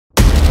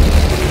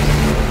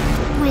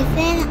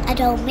within a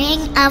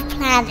domain of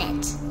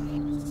planets,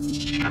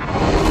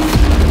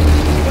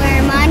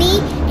 where money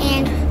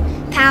and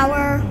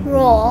power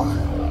rule.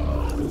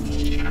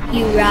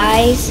 You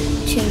rise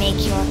to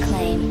make your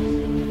claim.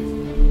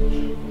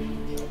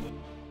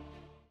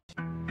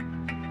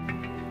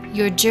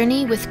 Your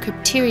journey with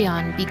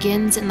Crypterion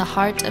begins in the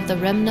heart of the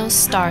Remnos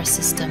star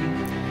system,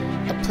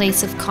 a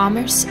place of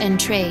commerce and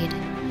trade.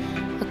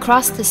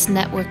 Across this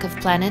network of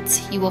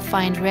planets, you will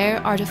find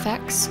rare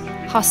artifacts,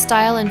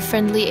 hostile and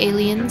friendly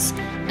aliens,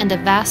 and a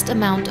vast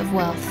amount of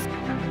wealth.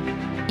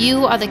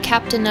 You are the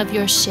captain of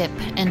your ship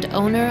and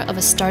owner of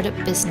a startup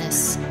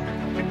business.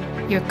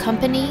 Your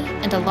company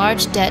and a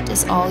large debt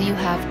is all you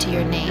have to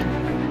your name.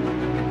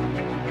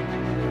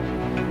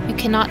 You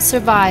cannot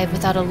survive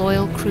without a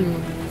loyal crew.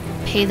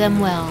 Pay them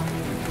well,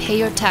 pay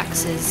your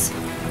taxes,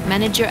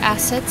 manage your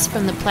assets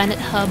from the planet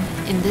hub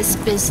in this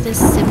business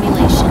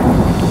simulation.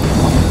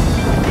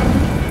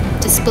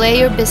 Display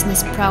your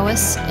business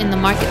prowess in the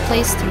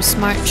marketplace through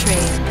smart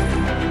trade.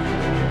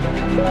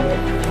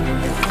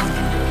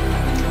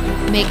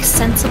 Make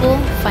sensible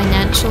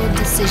financial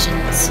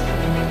decisions.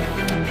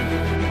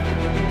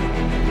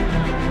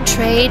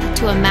 Trade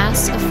to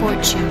amass a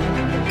fortune.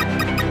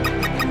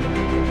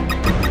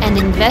 And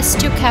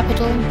invest your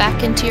capital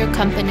back into your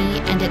company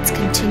and its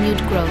continued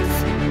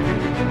growth.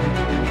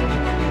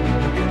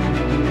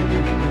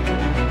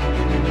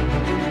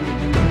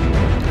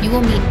 You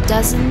will meet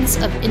dozens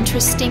of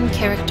interesting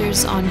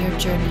characters on your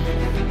journey.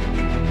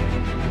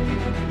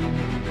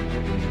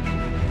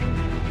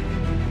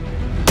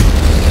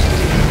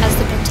 As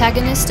the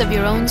protagonist of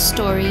your own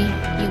story,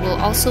 you will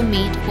also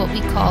meet what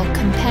we call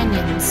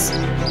companions.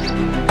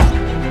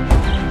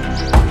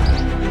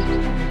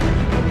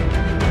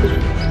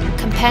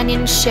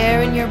 Companions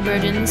share in your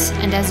burdens,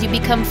 and as you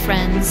become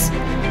friends,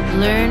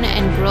 learn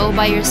and grow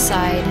by your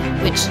side,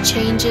 which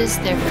changes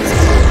their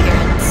physical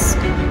appearance.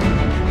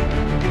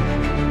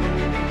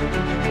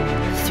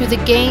 Through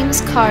the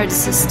game's card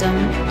system,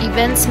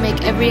 events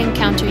make every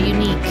encounter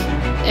unique,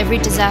 every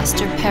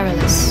disaster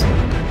perilous.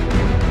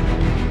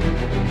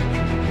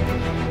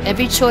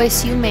 Every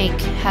choice you make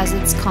has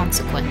its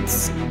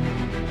consequence.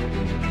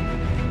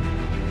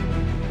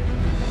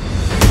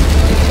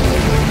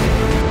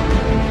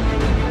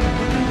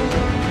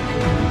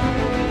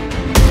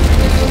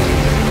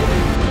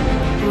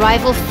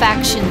 Rival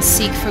factions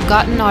seek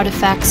forgotten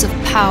artifacts of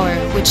power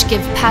which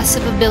give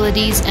passive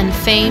abilities and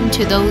fame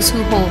to those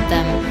who hold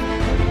them.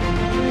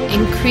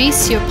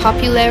 Increase your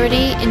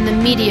popularity in the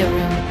media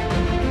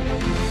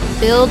room.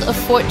 Build a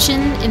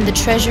fortune in the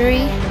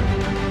treasury.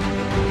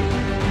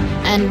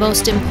 And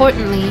most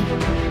importantly,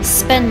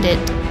 spend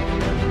it.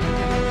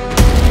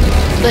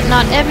 But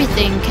not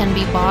everything can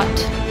be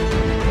bought.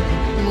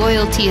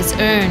 Loyalty is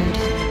earned.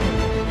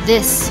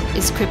 This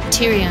is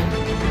Crypterion.